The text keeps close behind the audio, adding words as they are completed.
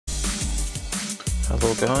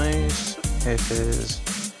Hello guys, it is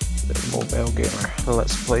the Mobile Gamer.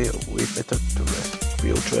 Let's play a wee bit of drift,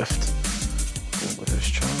 real drift. Go with this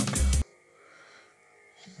chunk.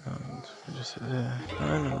 And we just hit there.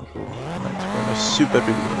 And we'll go next for a super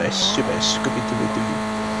Scooby-Doo.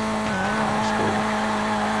 Let's go.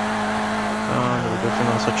 And we're drifting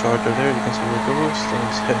on a charger there, you can see where it goes, then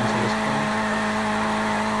it's heading to this point.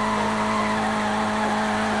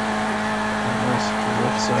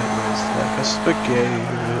 Drift sideways like a spaghetti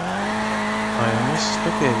hoop. I am a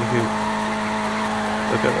spaghetti hoop.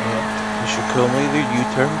 Look at that. You should call me the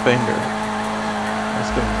U-turn bender. Let's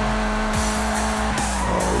go.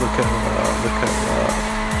 Oh, look at that. Look at that.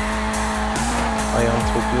 I am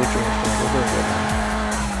Tokyo Drift. Look at that.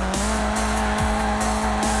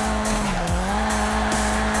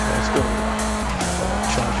 Let's go.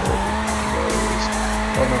 Charge over.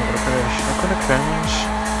 Oh no, I'm gonna crash. I'm gonna crash.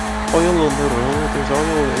 Oil on the road, there's oil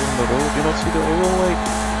on the road, you not see the oil light?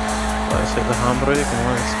 Let's hit the handbrake and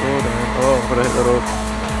let's go down. Oh, I'm gonna hit the road.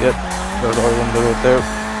 Yep, there's oil on the road there.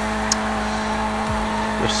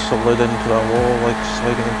 Just slid into that wall like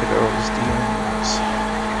sliding into girls' DMs.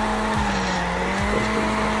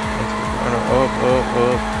 Up.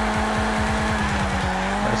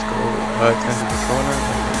 Let's go right into the corner.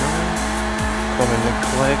 Coming to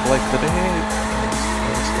collect like today.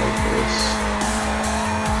 Let's like this.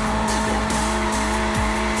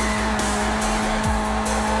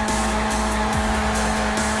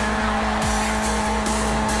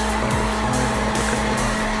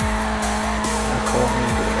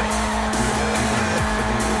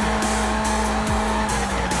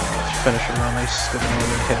 Finish him around nice, good and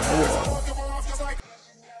hit the wall.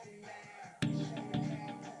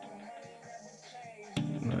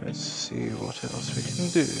 Let's see what else we can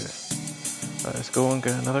do. Let's go and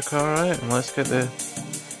get another car out and let's get the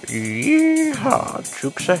yeehaw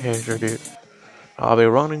troops ahead, dude. I'll be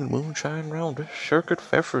running moonshine round this circuit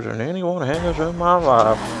faster than anyone has in my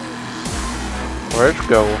life. Let's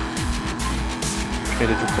go.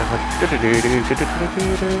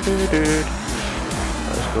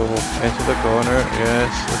 Let's go into the corner,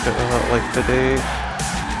 yes, look at that, like today.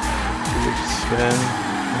 Big spin,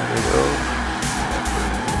 there we go.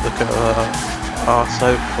 Look at that, arse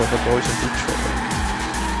out for the boys in Detroit.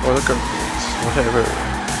 Or the girls, whatever.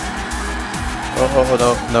 Oh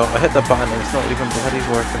no, I hit the button and it's not even bloody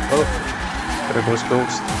working. Oh, there goes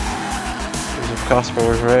Ghost. Because if Casper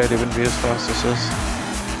was ready, he wouldn't be as fast as this.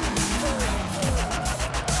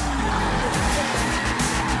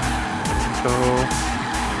 There we go.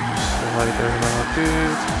 Slide around,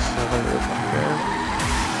 dude. Slide it back in.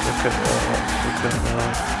 Look at that.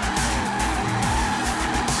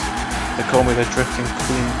 They call me the drifting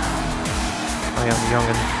queen. I am young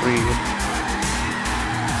and free.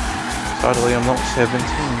 Sadly, I'm not 17,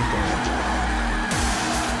 but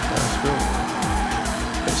let's go.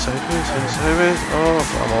 Hit sideways. Oh,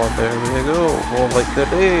 come on, there we go. More like the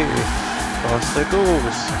day. Fast it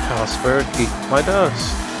goes. Casper, eat my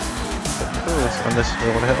dust. And this is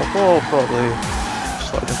going to hit a ball, probably.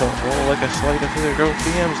 Slide into that wall like I slid into the girl's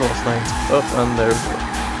DMs last night. Up and there we go.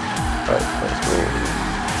 Right, let's go.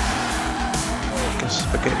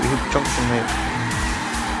 Spaghetti hoop junction, mate.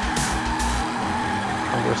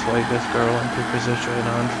 I'm going to slide this girl into position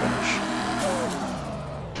and finish.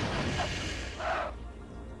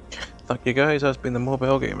 Thank you guys, that's been the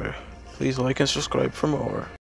Mobile Gamer. Please like and subscribe for more.